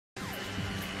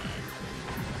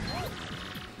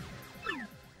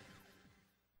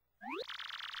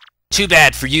Too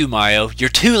bad for you, Mario. You're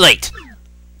too late!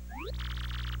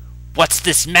 What's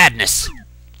this madness?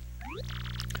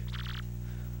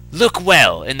 Look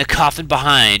well, in the coffin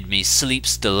behind me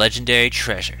sleeps the legendary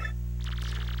treasure.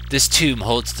 This tomb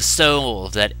holds the soul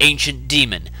of that ancient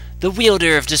demon, the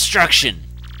wielder of destruction.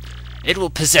 It will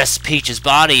possess Peach's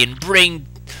body and bring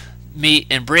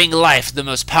life to the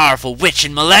most powerful witch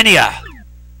in millennia.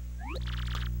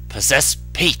 Possess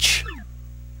Peach.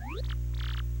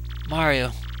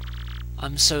 Mario,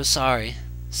 I'm so sorry.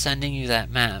 Sending you that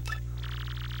map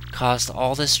caused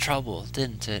all this trouble,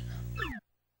 didn't it?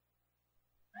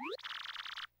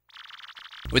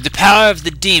 With the power of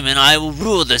the demon, I will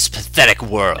rule this pathetic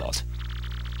world.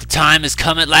 The time has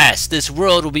come at last. This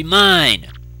world will be mine.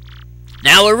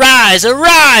 Now arise,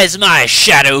 arise, my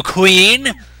Shadow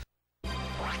Queen!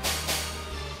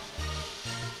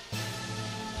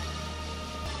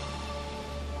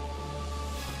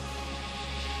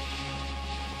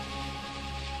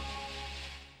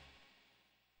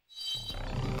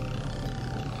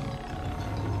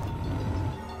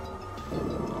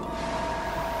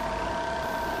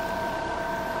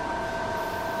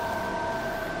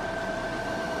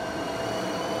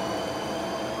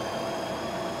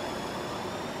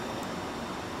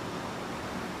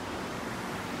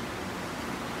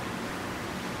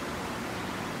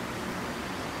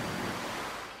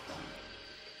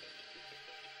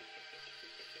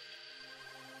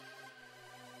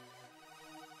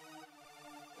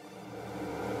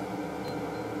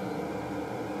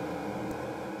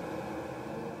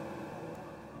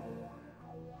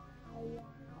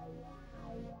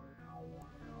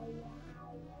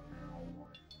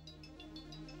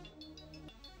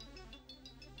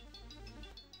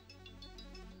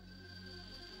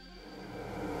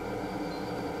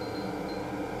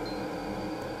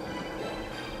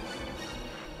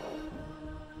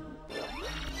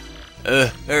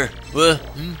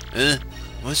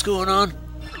 What's going on?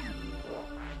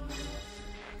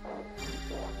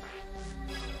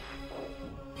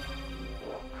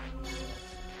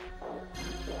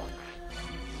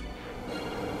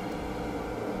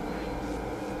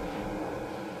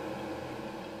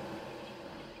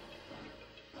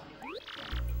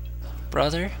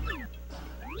 Brother?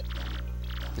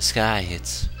 The sky,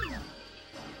 it's...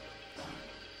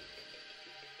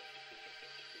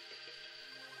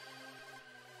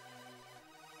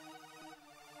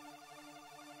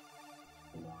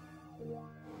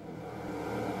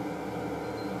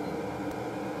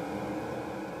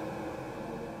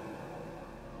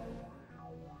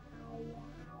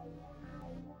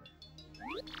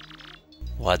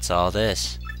 What's all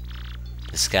this?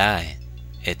 The sky,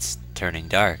 it's turning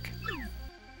dark.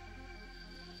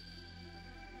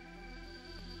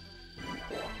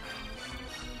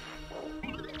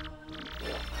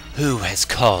 Who has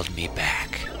called me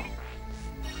back?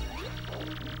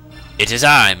 It is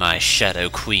I, my Shadow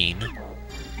Queen.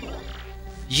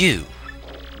 You?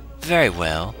 Very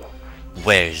well.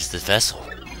 Where's the vessel?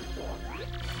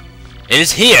 It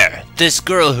is here, this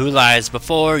girl who lies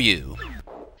before you.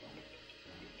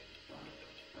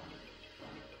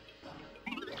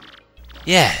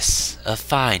 Yes, a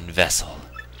fine vessel.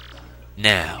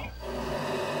 Now,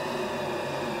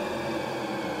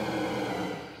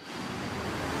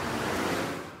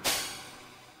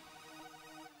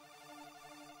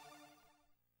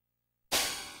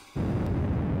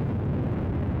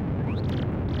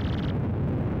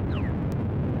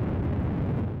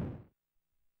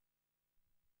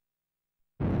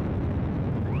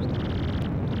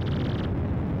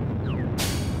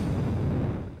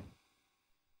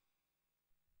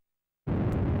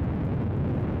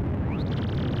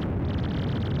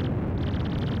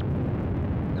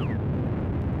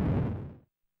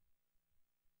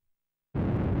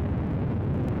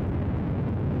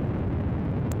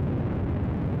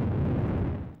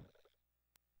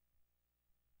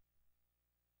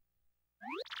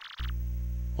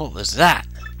 what was that?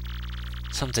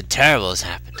 Something terrible has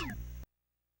happened.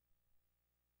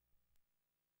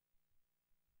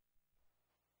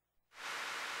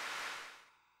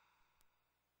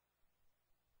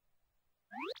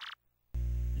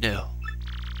 No.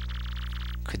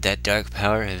 Could that dark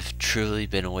power have truly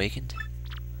been awakened?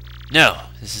 No,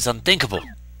 this is unthinkable.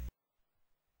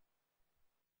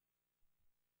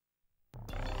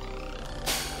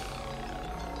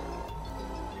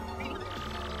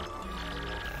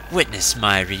 Witness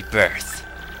my rebirth.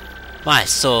 My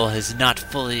soul is not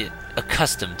fully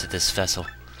accustomed to this vessel,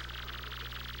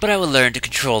 but I will learn to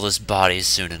control this body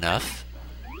soon enough.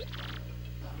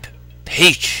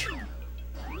 Peach!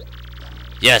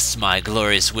 Yes, my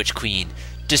glorious Witch Queen,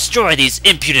 destroy these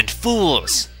impudent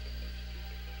fools!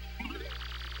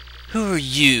 Who are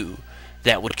you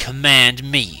that would command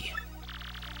me?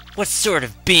 What sort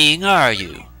of being are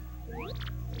you?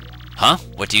 Huh?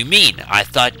 What do you mean? I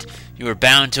thought you were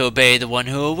bound to obey the one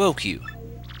who awoke you.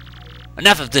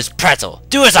 Enough of this prattle!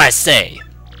 Do as I say!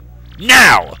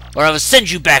 Now! Or I will send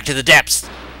you back to the depths!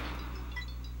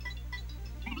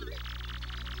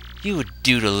 You would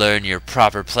do to learn your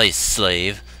proper place,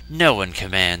 slave. No one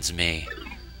commands me.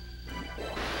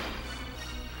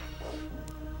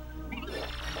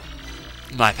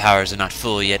 My powers are not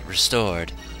fully yet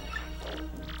restored.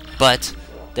 But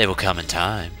they will come in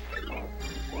time.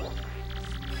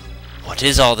 What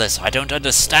is all this? I don't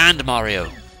understand,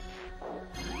 Mario.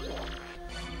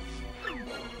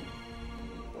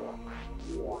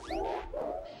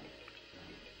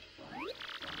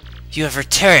 You have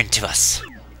returned to us.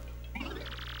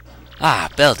 Ah,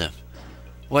 Beldam.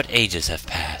 What ages have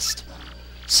passed?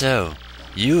 So,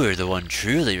 you are the one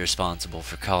truly responsible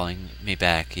for calling me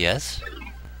back, yes?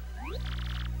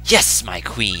 Yes, my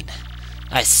queen.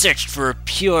 I searched for a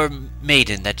pure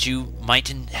maiden that you might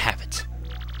inhabit.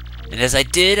 And as I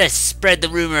did, I spread the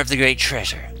rumor of the great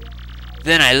treasure.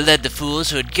 Then I led the fools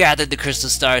who had gathered the crystal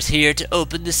stars here to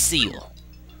open the seal.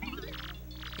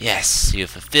 Yes, you have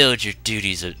fulfilled your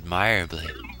duties admirably.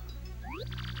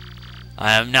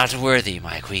 I am not worthy,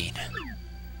 my queen.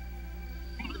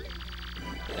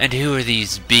 And who are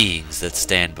these beings that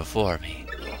stand before me?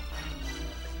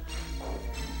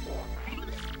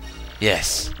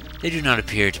 Yes, they do not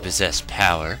appear to possess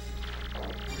power,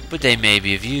 but they may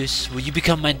be of use. Will you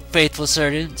become my faithful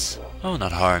servants? I will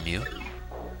not harm you.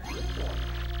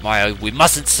 Mario, we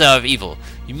mustn't serve evil.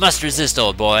 You must resist,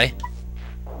 old boy.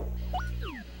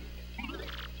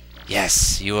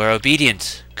 Yes, you are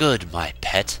obedient. Good, my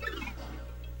pet.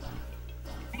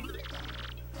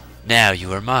 Now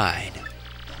you are mine.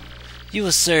 You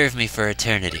will serve me for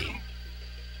eternity.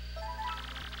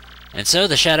 And so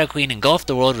the Shadow Queen engulfed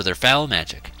the world with her foul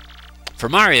magic. For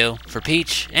Mario, for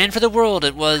Peach, and for the world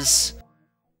it was...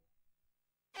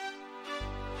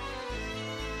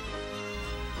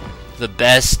 the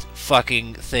best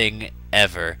fucking thing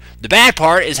ever. The bad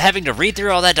part is having to read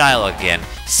through all that dialogue again.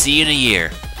 See you in a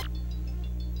year.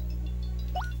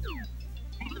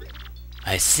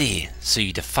 I see, so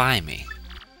you defy me.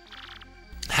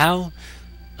 How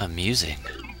amusing.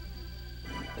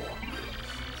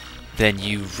 Then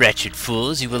you wretched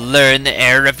fools, you will learn the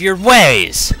error of your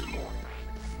ways!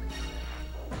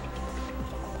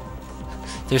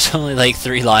 There's only like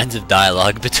 3 lines of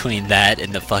dialogue between that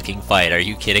and the fucking fight. Are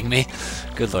you kidding me?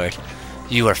 Good lord.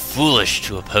 You are foolish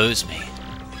to oppose me.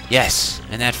 Yes,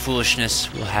 and that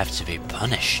foolishness will have to be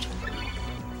punished.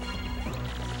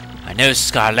 I know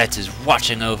Scarlet is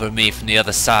watching over me from the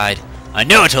other side. I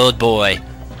know it, old boy!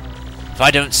 If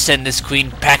I don't send this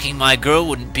queen packing, my girl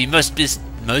wouldn't be most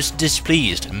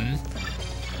displeased, hmm?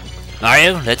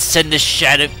 Mario, let's send this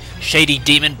shady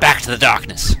demon back to the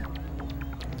darkness.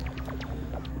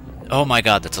 Oh my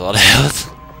god, that's a lot of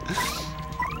health.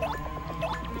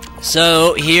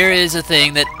 So, here is a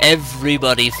thing that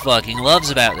everybody fucking loves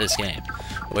about this game,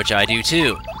 which I do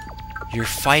too. You're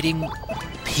fighting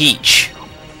Peach.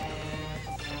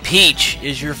 Peach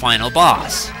is your final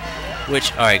boss.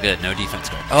 Which, alright, good, no defense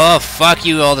card. Oh, fuck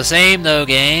you all the same, though,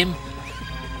 game.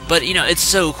 But, you know, it's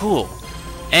so cool.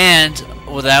 And,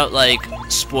 without, like,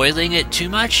 spoiling it too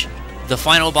much, the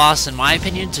final boss, in my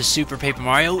opinion, to Super Paper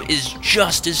Mario is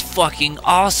just as fucking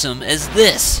awesome as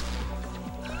this.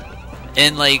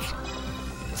 And, like,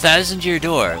 Thousand Year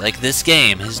Door, like, this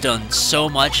game has done so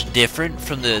much different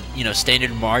from the, you know,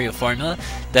 standard Mario formula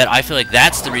that I feel like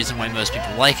that's the reason why most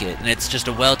people like it. And it's just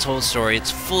a well-told story, it's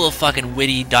full of fucking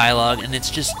witty dialogue, and it's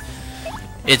just...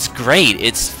 it's great.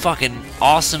 It's fucking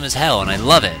awesome as hell, and I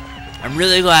love it. I'm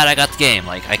really glad I got the game.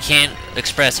 Like, I can't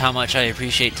express how much I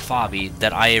appreciate Fabi,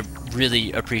 that I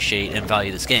really appreciate and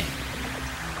value this game.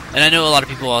 And I know a lot of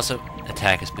people also...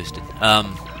 attack is boosted.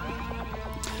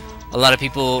 A lot of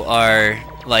people are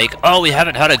like, oh, we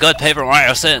haven't had a good Paper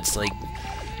Mario since. Like,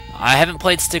 I haven't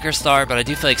played Sticker Star, but I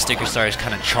do feel like Sticker Star is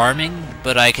kind of charming,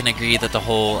 but I can agree that the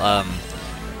whole,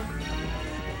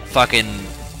 fucking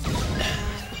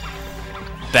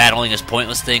battling is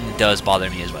pointless thing does bother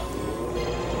me as well.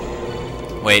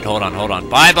 Wait, hold on.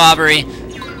 Bye, Bobbery!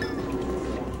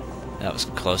 That was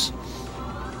close.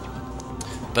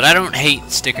 But I don't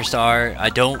hate Sticker Star. I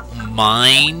don't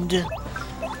mind,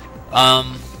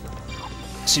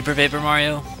 Super Paper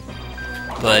Mario.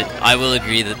 But I will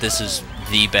agree that this is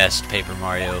the best Paper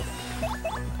Mario.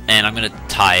 And I'm gonna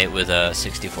tie it with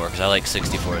 64, because I like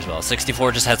 64 as well.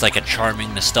 64 just has like a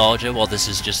charming nostalgia, while this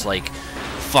is just like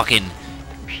fucking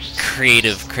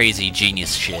creative, crazy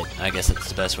genius shit. I guess that's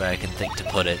the best way I can think to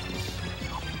put it.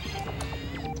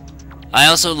 I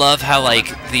also love how,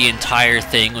 like, the entire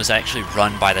thing was actually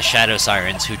run by the Shadow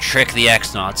Sirens, who trick the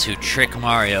X-Nauts, who trick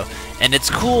Mario, and it's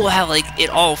cool how, like, it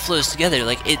all flows together.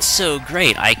 Like, it's so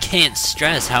great. I can't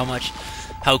stress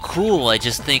how cool I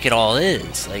just think it all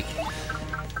is. Like,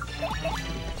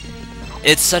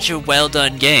 it's such a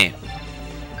well-done game.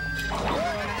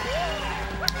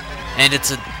 And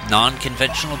it's a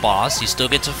non-conventional boss. You still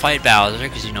get to fight Bowser,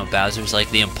 because, you know, Bowser's, like,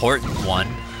 the important one.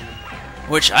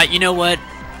 Which, you know what?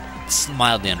 It's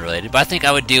mildly unrelated, but I think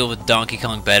I would deal with Donkey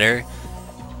Kong better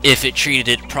if it treated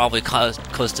it probably close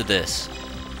to this.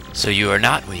 So you are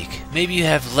not weak. Maybe you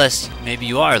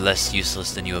are less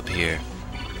useless than you appear.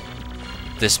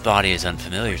 This body is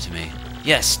unfamiliar to me.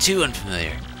 Yes, too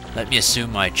unfamiliar. Let me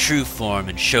assume my true form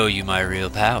and show you my real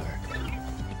power.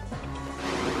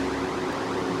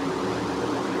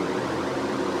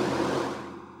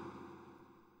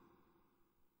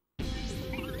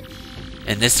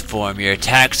 In this form, your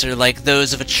attacks are like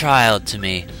those of a child to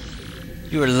me.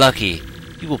 You are lucky.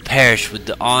 You will perish with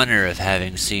the honor of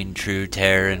having seen true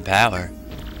terror and power.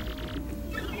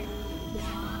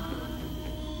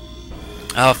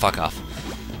 Oh, fuck off.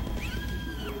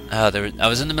 Oh, I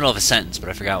was in the middle of a sentence, but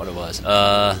I forgot what it was.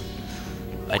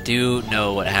 I do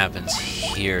know what happens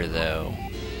here, though.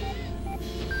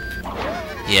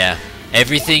 Yeah,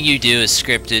 everything you do is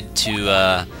scripted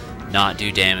to, not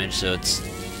do damage, so it's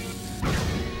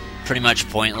pretty much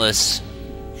pointless,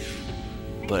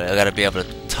 but I gotta be able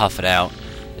to tough it out.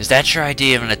 Is that your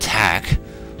idea of an attack?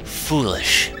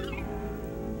 Foolish.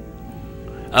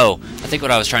 Oh, I think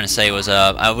what I was trying to say was,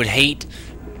 I would hate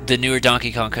the newer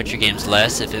Donkey Kong Country games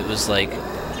less if it was like...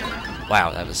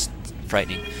 Wow, that was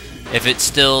frightening. If it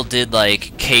still did,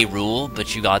 like, K. Rool,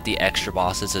 but you got the extra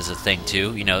bosses as a thing,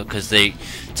 too, you know, because they...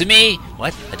 To me...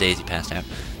 What? A daisy passed out.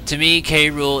 To me, K.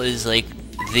 Rool is, like,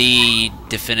 the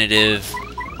definitive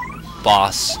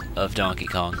boss of Donkey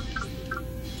Kong.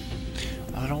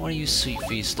 I don't want to use Sweet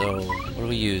Feast though. What do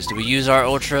we use? Do we use our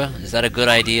Ultra? Is that a good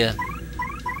idea?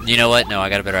 You know what? No, I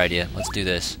got a better idea. Let's do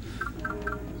this.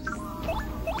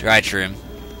 Dry Trim.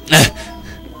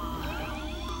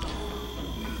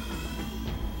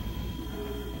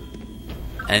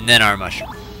 And then our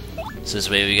Mushroom. So this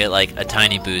way we get like a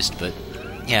tiny boost, but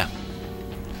yeah.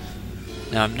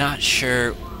 Now I'm not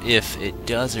sure if it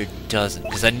does or doesn't,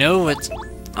 because I know what's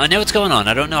going on.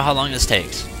 I don't know how long this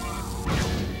takes,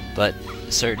 but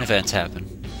certain events happen.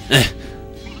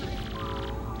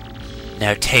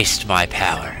 Now taste my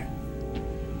power.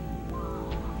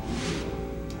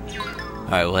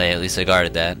 Alright, well hey, at least I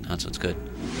guarded that. That's what's good.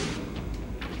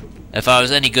 If I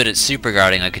was any good at super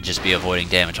guarding, I could just be avoiding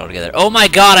damage altogether. Oh my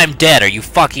god, I'm dead! Are you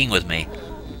fucking with me?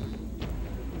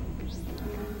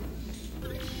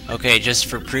 Okay, just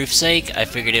for proof's sake, I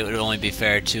figured it would only be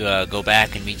fair to go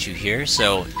back and meet you here.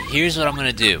 So, here's what I'm going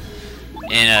to do.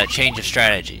 In a change of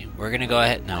strategy. We're going to go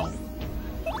ahead... No.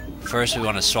 First, we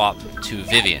want to swap to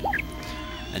Vivian.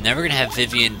 And then we're going to have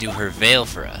Vivian do her veil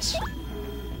for us.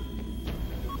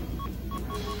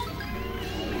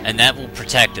 And that will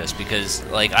protect us, because,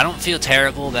 like, I don't feel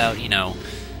terrible about, you know,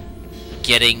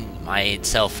 getting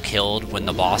myself killed when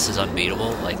the boss is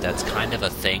unbeatable. Like, that's kind of a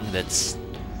thing that's...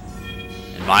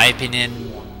 in my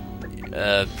opinion,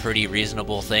 a pretty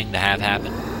reasonable thing to have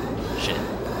happen. Shit.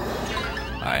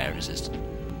 Alright, I resist.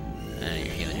 You're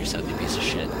healing yourself, you piece of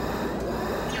shit.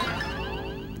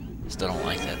 Still don't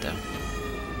like that, though.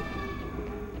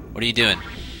 What are you doing?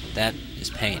 That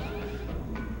is pain.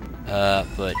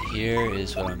 But here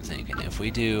is what I'm thinking. If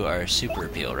we do our super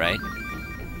appeal, right?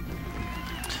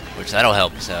 Which that'll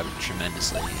help us out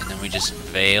tremendously. And then we just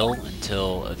veil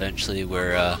until eventually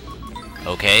we're,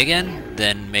 okay again,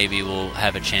 then maybe we'll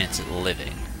have a chance at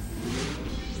living.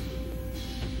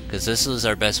 Because this is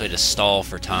our best way to stall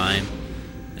for time,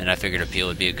 and I figured appeal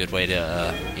would be a good way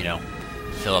to, you know,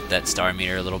 fill up that star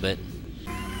meter a little bit.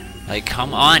 Like,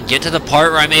 come on, get to the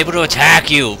part where I'm able to attack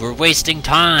you! We're wasting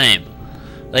time!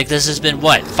 Like, this has been,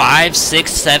 what, 5, 6,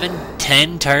 7,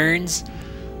 10 turns?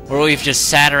 Where we've just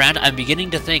sat around? I'm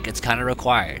beginning to think it's kind of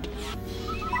required.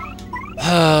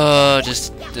 Oh,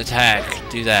 just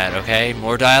attack. Do that, okay?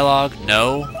 More dialogue?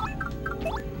 No.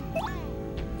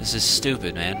 This is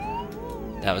stupid, man.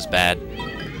 That was bad.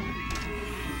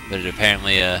 But it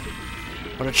apparently,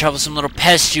 what a troublesome little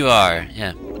pest you are!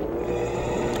 Yeah.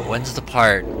 When's the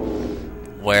part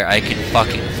where I can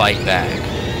fucking fight back?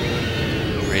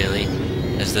 Really?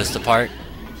 Is this the part?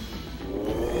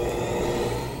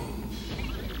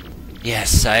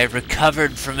 Yes, I have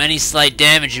recovered from any slight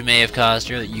damage you may have caused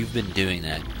her. You've been doing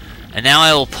that. And now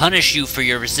I will punish you for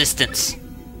your resistance.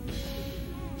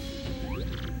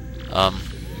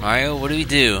 Mario, what do we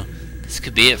do? This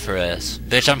could be it for us.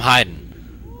 Bitch, I'm hiding.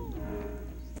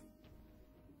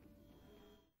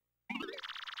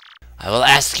 I will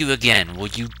ask you again, will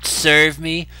you serve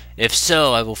me? If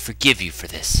so, I will forgive you for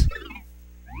this.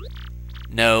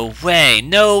 No way,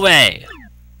 no way!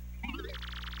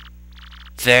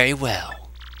 Very well.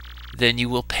 Then you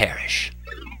will perish.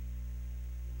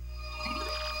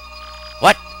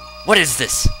 What? What is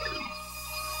this?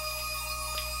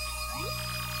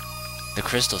 The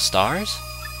crystal stars?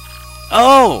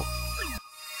 Oh!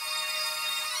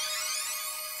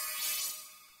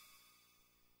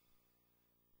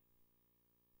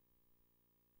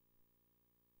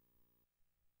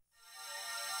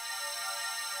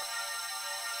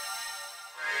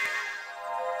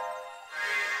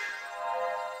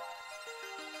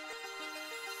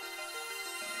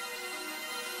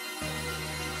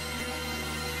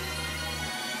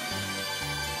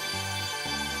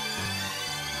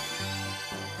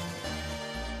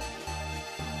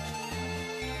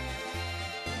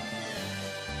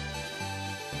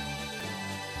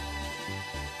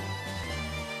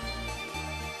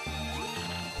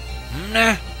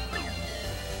 Nah.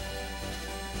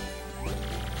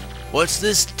 What's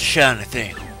this shiny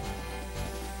thing?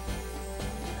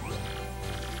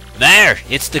 There!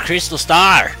 It's the crystal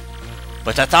star!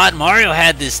 But I thought Mario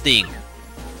had this thing.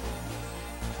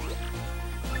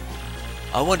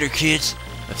 I wonder, kids,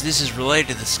 if this is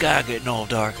related to the sky getting all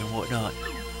dark and whatnot.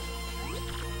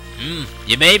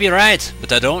 You may be right,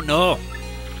 but I don't know.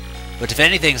 But if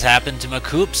anything's happened to my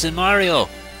Koops and Mario...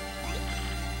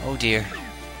 Oh dear.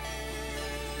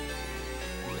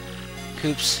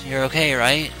 Koops, you're okay,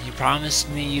 right? You promised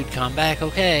me you'd come back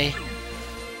okay.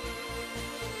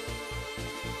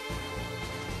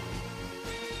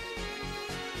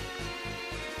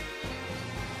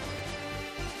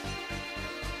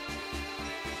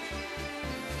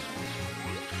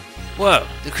 Whoa,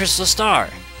 the crystal star!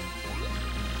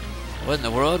 What in the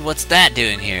world? What's that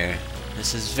doing here?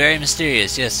 This is very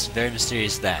mysterious. Yes, very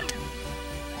mysterious that.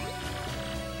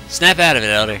 Snap out of it,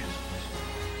 Elder.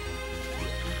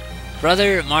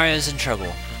 Brother, Mario's in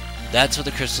trouble. That's what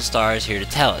the crystal star is here to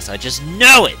tell us. I just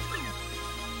know it!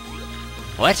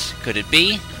 What? Could it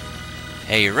be?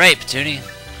 Hey, you're right, Petunia.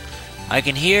 I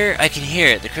can hear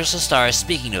it. The crystal star is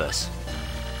speaking to us.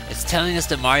 It's telling us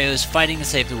that Mario is fighting to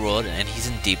save the world and he's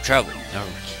in deep trouble. No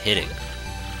kidding.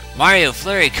 Mario,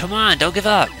 Flurry, come on, don't give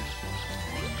up.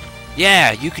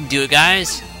 Yeah, you can do it,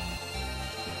 guys.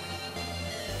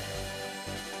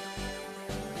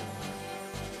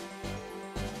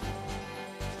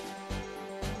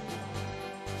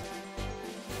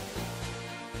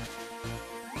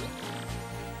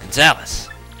 Gonzalez.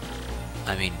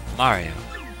 I mean, Mario.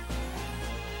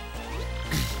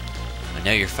 I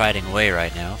know you're fighting away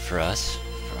right now, for us,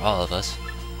 for all of us.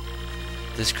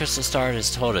 This crystal star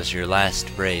has told us your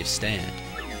last brave stand.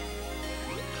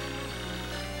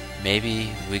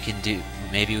 Maybe we can't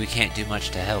do much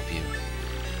to help you,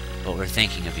 but we're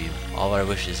thinking of you. All our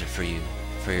wishes are for you,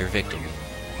 for your victory.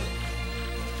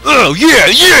 Oh yeah,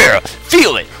 yeah!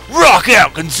 Feel it! Rock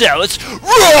out, Gonzalez!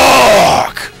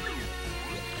 Rock!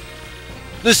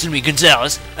 Listen to me,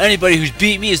 Gonzalez. Anybody who's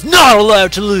beat me is not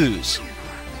allowed to lose.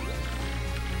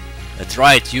 That's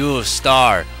right, you a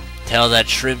star. Tell that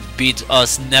shrimp beats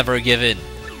us never give in.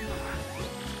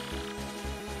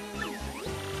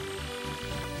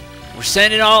 We're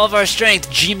sending all of our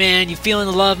strength, G-Man. You feeling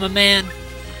the love, my man?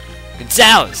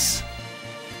 Gonzalez!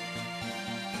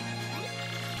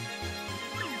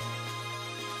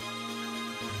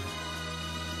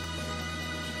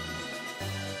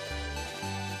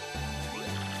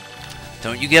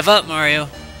 Don't you give up, Mario.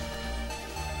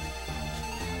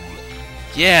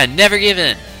 Yeah, never give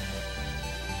in.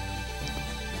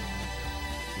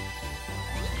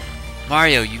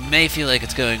 Mario, you may feel like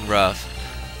it's going rough.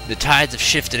 The tides have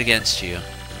shifted against you.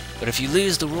 But if you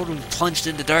lose, the world will be plunged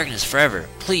into darkness forever.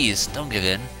 Please, don't give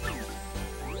in.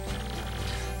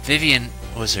 Vivian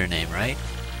was her name, right?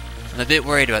 I'm a bit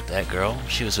worried about that girl.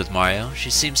 She was with Mario.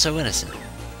 She seems so innocent.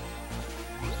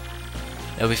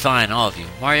 They'll be fine, all of you.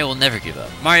 Mario will never give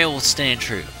up. Mario will stand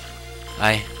true.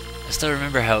 I still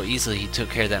remember how easily he took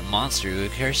care of that monster who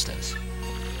had cursed us.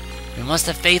 We must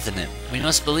have faith in him. We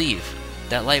must believe.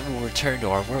 That light will return to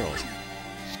our world.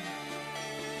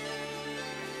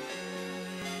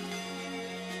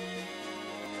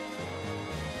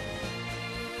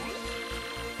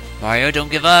 Mario,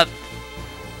 don't give up.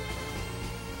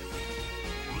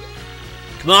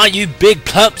 Come on, you big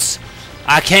pups.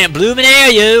 I can't bloom and air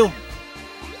you.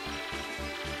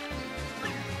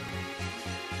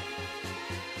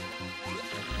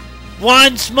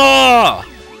 Once more!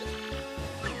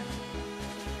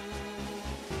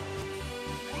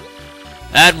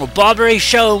 Admiral Bobbery,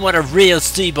 show him what a real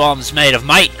sea bomb's made of,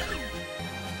 mate!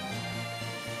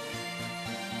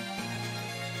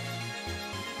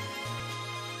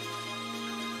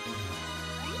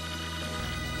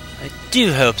 I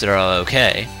do hope they're all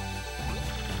okay.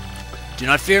 Do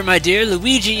not fear, my dear.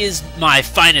 Luigi is my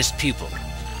finest pupil.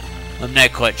 I'm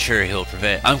not quite sure he'll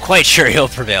prevail. I'm quite sure he'll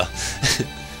prevail.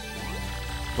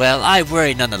 Well, I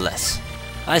worry nonetheless.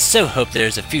 I so hope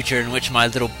there's a future in which my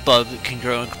little bub can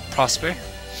grow and prosper.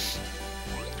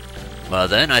 Well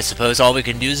then, I suppose all we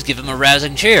can do is give him a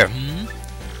rousing cheer, hmm?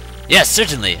 Yes,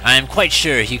 certainly. I am quite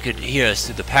sure he could hear us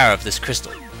through the power of this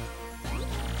crystal.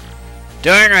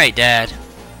 Darn right, Dad.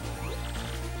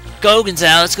 Go,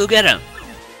 Gonzalo, let's go get him.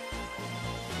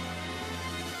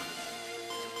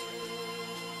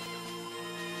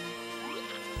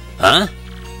 Huh?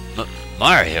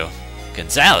 Mario?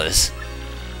 Gonzalez?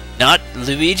 Not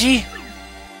Luigi?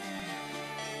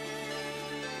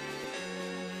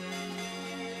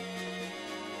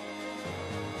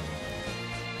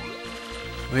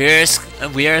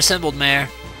 We are assembled, Mayor.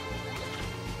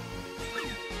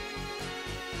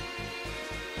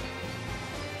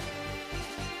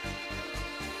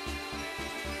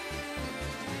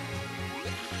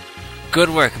 Good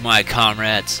work, my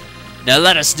comrades. Now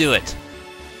let us do it.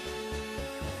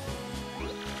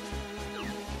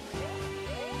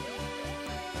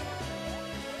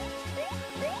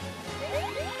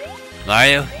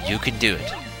 Mario, you can do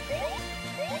it.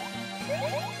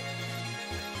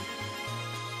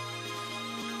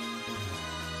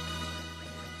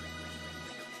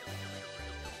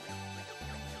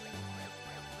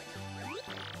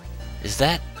 Is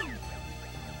that...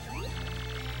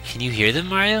 Can you hear them,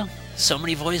 Mario? So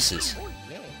many voices.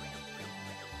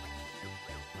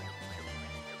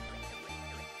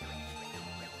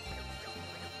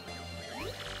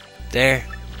 They're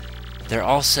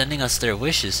all sending us their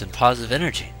wishes and positive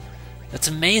energy. That's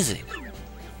amazing.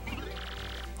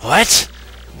 What?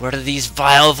 What are these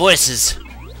vile voices?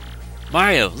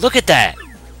 Mario, look at that!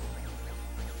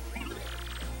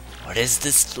 What is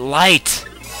this light?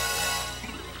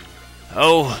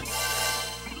 Oh!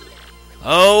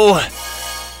 Oh!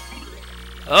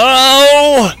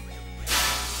 Oh!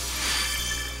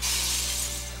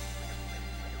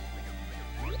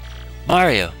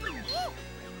 Mario.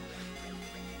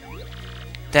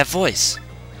 That voice.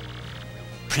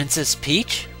 Princess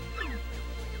Peach?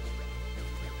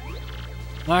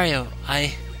 Mario,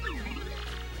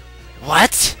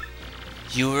 What?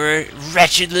 You were a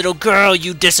wretched little girl,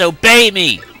 you disobey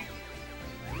me!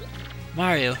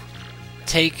 Mario,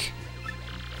 take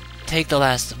the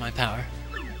last of my power.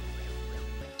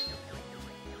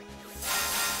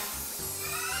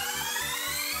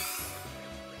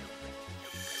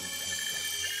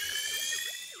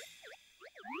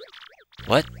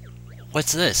 What?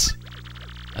 What's this?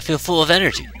 I feel full of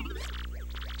energy.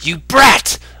 You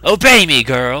brat! Obey me,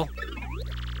 girl!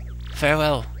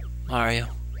 Farewell, Mario.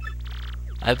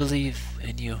 I believe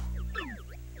in you.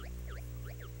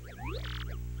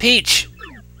 Peach!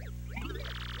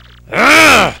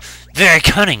 Urgh! Very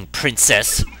cunning,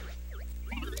 princess.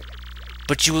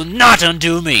 But you will not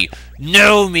undo me.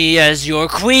 Know me as your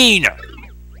queen!